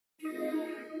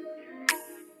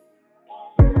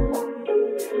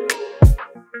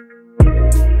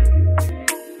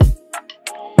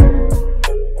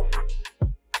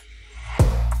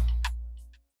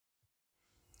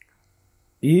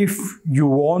if you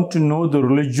want to know the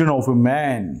religion of a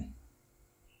man,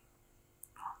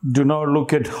 do not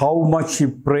look at how much he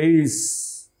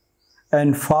prays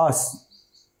and fasts.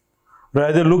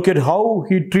 Rather, look at how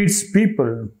he treats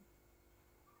people.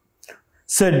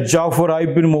 Said Jafar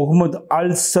ibn Muhammad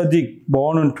al-Sadiq,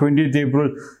 born on 20th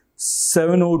April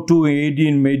 702 AD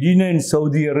in Medina in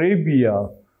Saudi Arabia,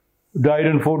 died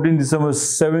on 14th December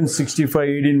 765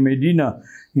 AD in Medina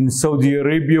in Saudi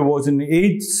Arabia, was an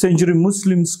 8th century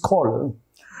Muslim scholar.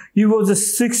 He was the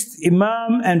 6th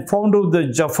Imam and founder of the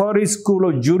Jafari school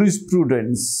of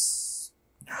jurisprudence.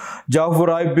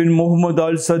 Jafar ibn Muhammad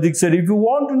al-Sadiq said, if you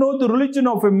want to know the religion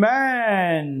of a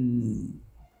man,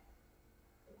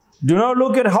 do not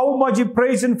look at how much he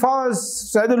prays and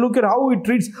fasts, rather look at how he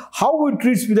treats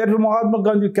people. That Mahatma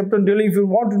Gandhi kept on telling, if you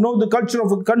want to know the culture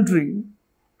of a country,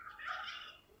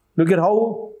 look at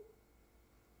how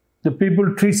the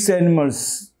people treat the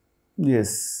animals.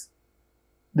 Yes.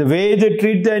 The way they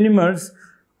treat the animals,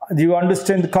 you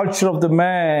understand the culture of the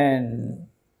man.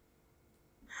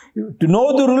 To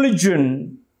know the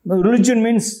religion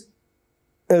means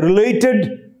a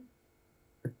related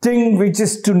thing which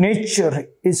is to nature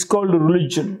is called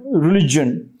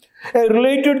religion. A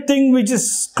related thing which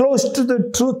is close to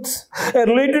the truth. A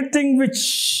related thing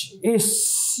which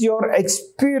is your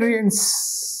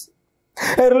experience.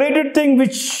 A related thing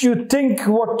which you think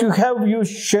what you have, you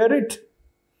share it.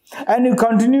 And you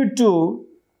continue to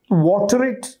water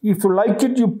it. If you like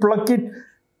it, you pluck it.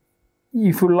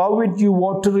 If you love it, you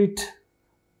water it.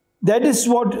 That is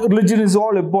what religion is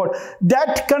all about.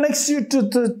 That connects you to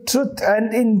the truth.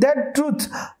 And in that truth,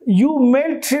 you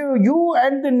melt you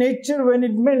and the nature when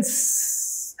it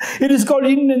melts. It is called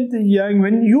yin and the yang.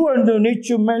 When you and the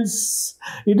nature melts,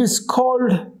 it is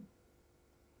called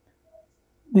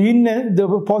the yin and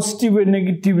the positive and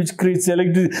negative which creates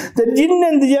electricity. The yin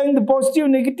and the yang, the positive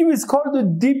and negative is called the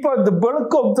deeper, the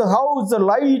bulk of the house, the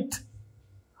light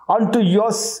unto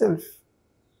yourself.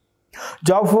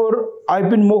 Jafar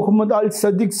ibn Muhammad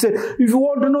al-Sadiq said, if you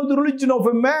want to know the religion of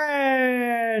a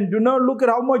man, do not look at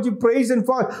how much he prays and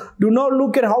fasts. Do not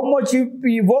look at how much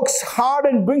he works hard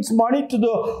and brings money to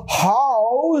the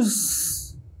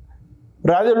house.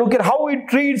 Rather, look at how he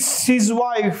treats his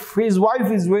wife. His wife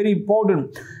is very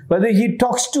important. Whether he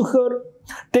talks to her,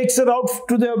 takes her out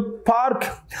to the park,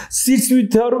 sits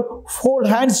with her, hold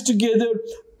hands together,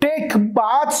 take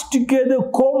baths together,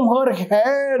 comb her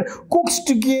hair, cooks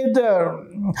together.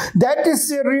 That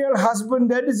is a real husband,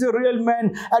 that is a real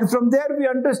man. And from there we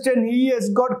understand he has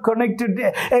got connected,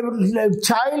 a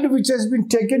child which has been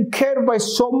taken care by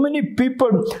so many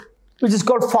people, which is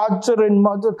called father and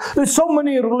mother. There's so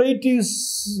many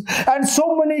relatives and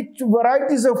so many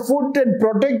varieties of food and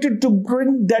protected to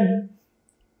bring that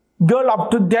girl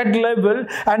up to that level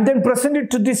and then present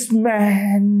it to this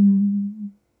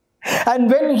man. And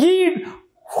when he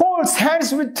holds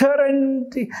hands with her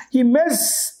and he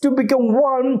melts to become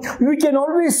one, we can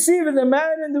always see when the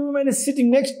man and the woman is sitting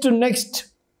next to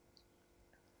next.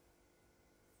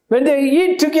 When they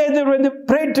eat together, when they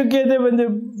pray together, when they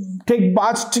take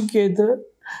baths together,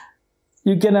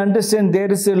 you can understand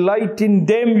there is a light in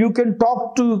them. You can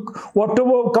talk to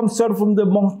whatever comes out from the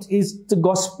mouth is the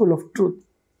gospel of truth.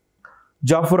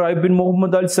 Jafar ibn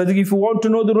Muhammad al-Sadiq, if you want to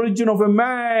know the religion of a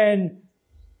man,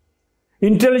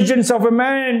 intelligence of a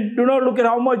man, do not look at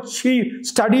how much he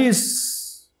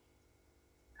studies,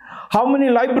 how many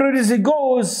libraries he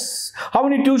goes, how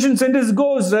many tuition centers he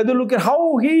goes. Rather look at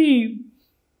how he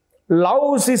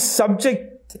loves his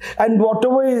subject and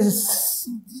whatever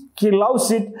he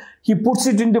loves it, he puts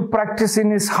it into practice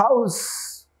in his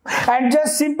house. And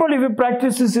just simple, if he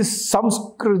practices his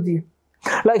samskriti,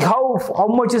 like how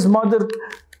much his mother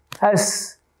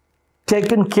has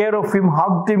taken care of him,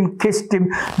 hugged him, kissed him,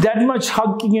 that much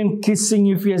hugging and kissing,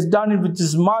 if he has done it with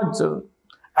his mother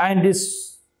and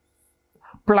his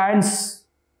plans,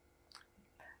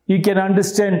 you can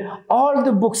understand all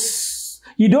the books.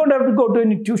 You don't have to go to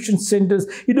any tuition centers.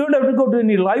 You don't have to go to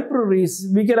any libraries.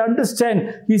 We can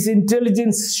understand his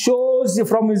intelligence shows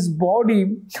from his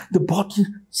body. The body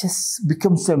just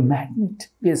becomes a magnet.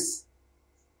 Yes.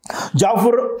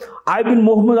 Jafar ibn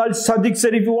Muhammad al-Sadiq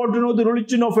said, if you want to know the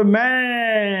religion of a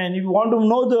man, if you want to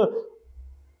know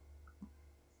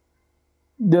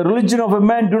the religion of a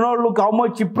man, do not look how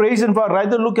much he prays and fasts,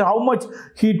 rather look at how much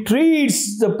he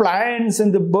treats the plants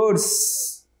and the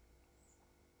birds.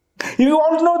 If you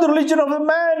want to know the religion of a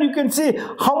man, you can see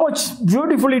how much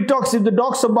beautifully he talks. If the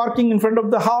dogs are barking in front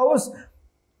of the house,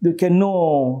 you can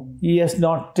know he has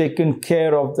not taken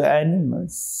care of the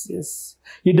animals. Yes.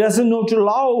 He doesn't know to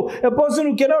love. A person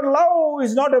who cannot love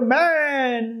is not a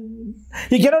man.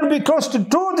 He cannot be close to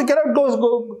truth. He cannot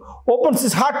open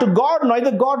his heart to God.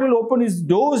 Neither God will open his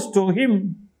doors to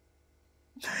him.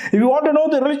 If you want to know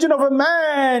the religion of a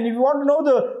man, if you want to know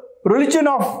the religion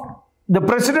of the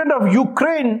president of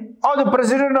Ukraine, or the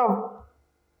president of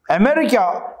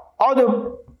America, or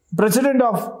the president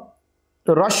of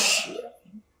Russia,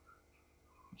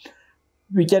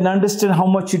 we can understand how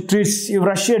much it treats. If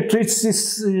Russia treats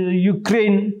this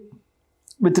Ukraine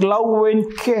with love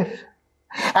and care,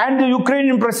 and the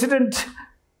Ukrainian president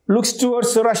looks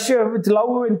towards Russia with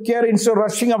love and care, instead of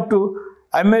rushing up to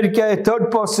America, a third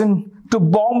person, to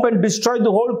bomb and destroy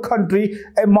the whole country,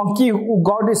 a monkey who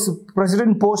got his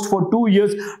president post for 2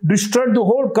 years, destroyed the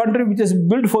whole country which is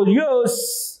built for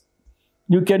years,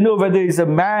 you can know whether he's a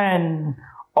man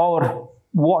or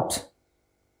what.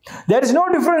 There is no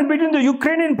difference between the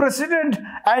Ukrainian president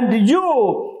and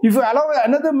you. If you allow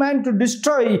another man to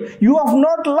destroy, you have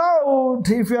not loved.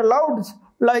 If you are loved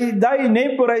like thy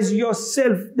neighbor as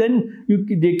yourself, then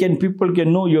people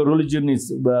can know your religion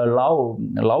is love.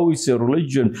 Love is a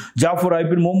religion. Jafar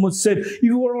ibn Muhammad said, if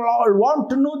you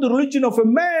want to know the religion of a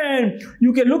man,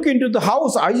 you can look into the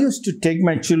house. I used to take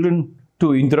my children to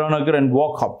Indiranagar and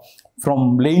walk up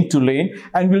from lane to lane,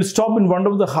 and we'll stop in front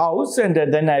of the house, and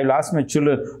then I will ask my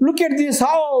children, look at this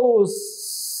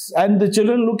house. And the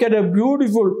children look at a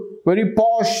beautiful, very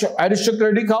posh,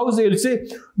 aristocratic house. They will say,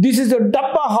 this is a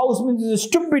Dabba house, means it's a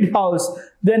stupid house.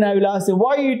 Then I will ask them,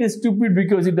 why it is stupid?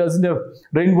 Because it doesn't have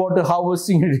rainwater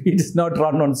harvesting. It is not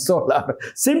run on solar.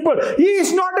 Simple. He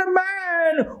is not a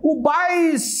man who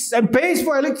buys and pays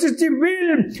for electricity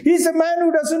bill. He is a man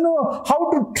who doesn't know how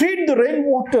to treat the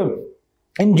rainwater.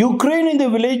 In Ukraine, in the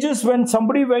villages, when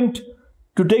somebody went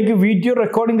to take a video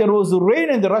recording, there was rain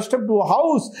and they rushed up to a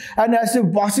house, and as they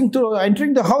were passing through,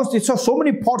 entering the house, they saw so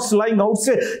many pots lying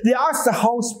outside. They asked the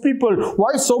house people,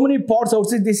 why so many pots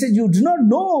outside? They said, you do not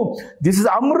know. This is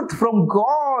Amrit from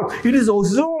God. It is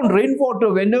ozone,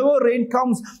 rainwater. Whenever rain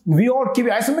comes, we all keep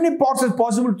as many pots as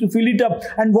possible to fill it up.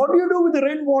 And what do you do with the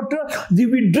rainwater?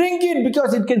 We drink it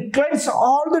because it can cleanse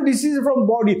all the diseases from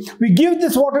body. We give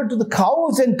this water to the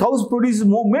cows, and cows produce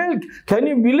more milk. Can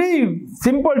you believe?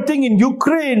 Simple thing in Ukraine,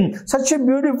 such a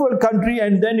beautiful country,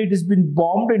 and then it has been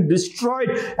bombed and destroyed.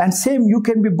 And same, you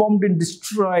can be bombed and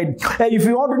destroyed. And if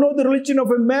you want to know the religion of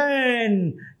a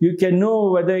man, you can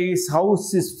know whether his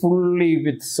house is fully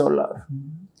with solar.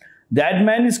 That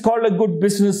man is called a good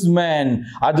businessman.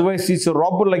 Otherwise, he's a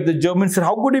robber, like the Germans said.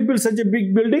 How could he build such a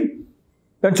big building?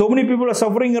 When so many people are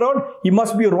suffering around, he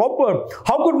must be a robber.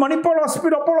 How could Manipal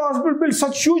Hospital, Apollo Hospital build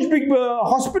such huge big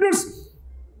hospitals?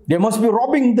 They must be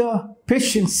robbing the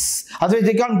patients. Otherwise,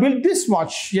 they can't build this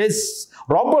much. Yes,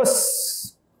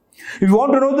 robbers. If you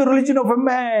want to know the religion of a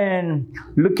man,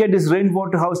 look at his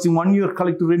rainwater house. In 1 year,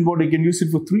 collected rainwater, he can use it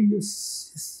for 3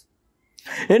 years. Yes.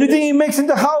 Anything he makes in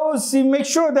the house, he makes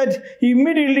sure that he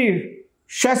immediately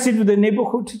shares it with the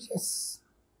neighborhood. Yes.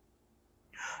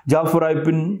 Jafar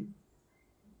ibn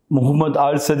Muhammad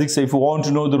al-Sadiq said, if you want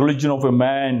to know the religion of a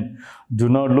man, do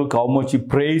not look how much he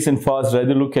prays and fasts,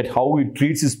 rather look at how he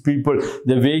treats his people,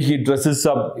 the way he dresses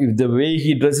up. If the way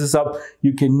he dresses up,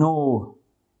 you can know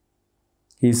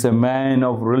he's a man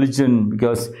of religion,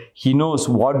 because he knows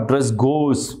what dress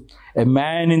goes. A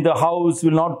man in the house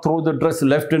will not throw the dress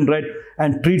left and right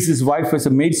and treats his wife as a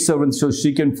maidservant so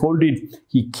she can fold it.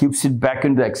 He keeps it back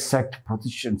in the exact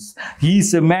positions. He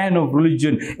is a man of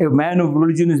religion. A man of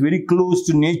religion is very close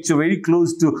to nature, very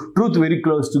close to truth, very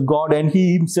close to God, and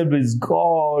he himself is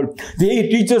God. They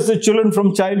teach us the children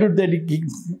from childhood that he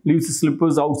leaves his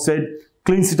slippers outside,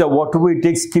 cleans it up, whatever it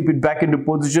takes, keep it back into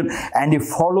position, and he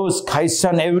follows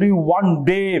Kaisan every one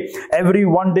day,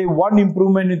 one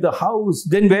improvement in the house.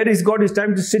 Then where is God? It's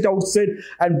time to sit outside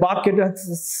and bark at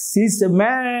us. He's a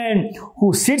man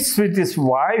who sits with his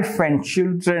wife and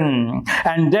children,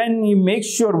 and then he makes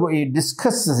sure he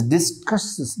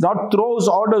discusses, not throws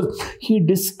orders. He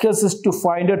discusses to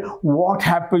find out what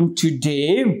happened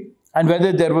today, and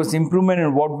whether there was improvement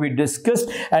in what we discussed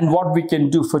and what we can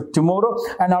do for tomorrow.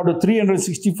 And out of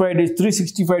 365 days,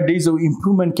 365 days of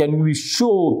improvement can we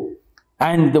show,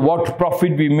 and what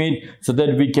profit we made, so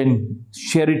that we can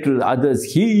share it with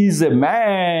others. He is a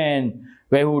man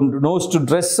who knows to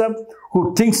dress up,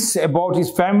 who thinks about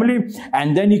his family,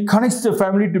 and then he connects the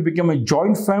family to become a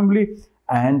joint family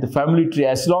and the family tree.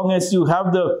 As long as you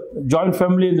have the joint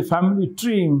family and the family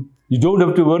tree, You don't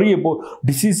have to worry about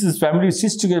diseases. Family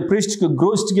sits together, prays together,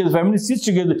 grows together, family sits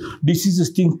together.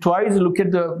 Diseases think twice. Look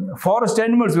at the forest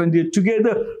animals. When they're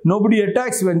together, nobody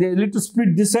attacks. When they're a little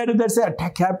split this side and that side,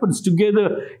 attack happens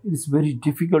together. It is very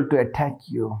difficult to attack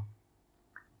you.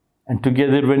 And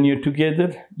together, when you're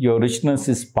together, your richness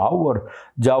is power.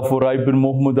 Jafar ibn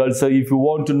Muhammad also, if you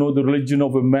want to know the religion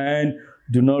of a man,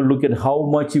 do not look at how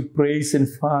much he prays and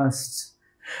fasts.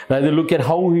 Rather look at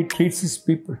how he treats his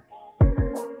people.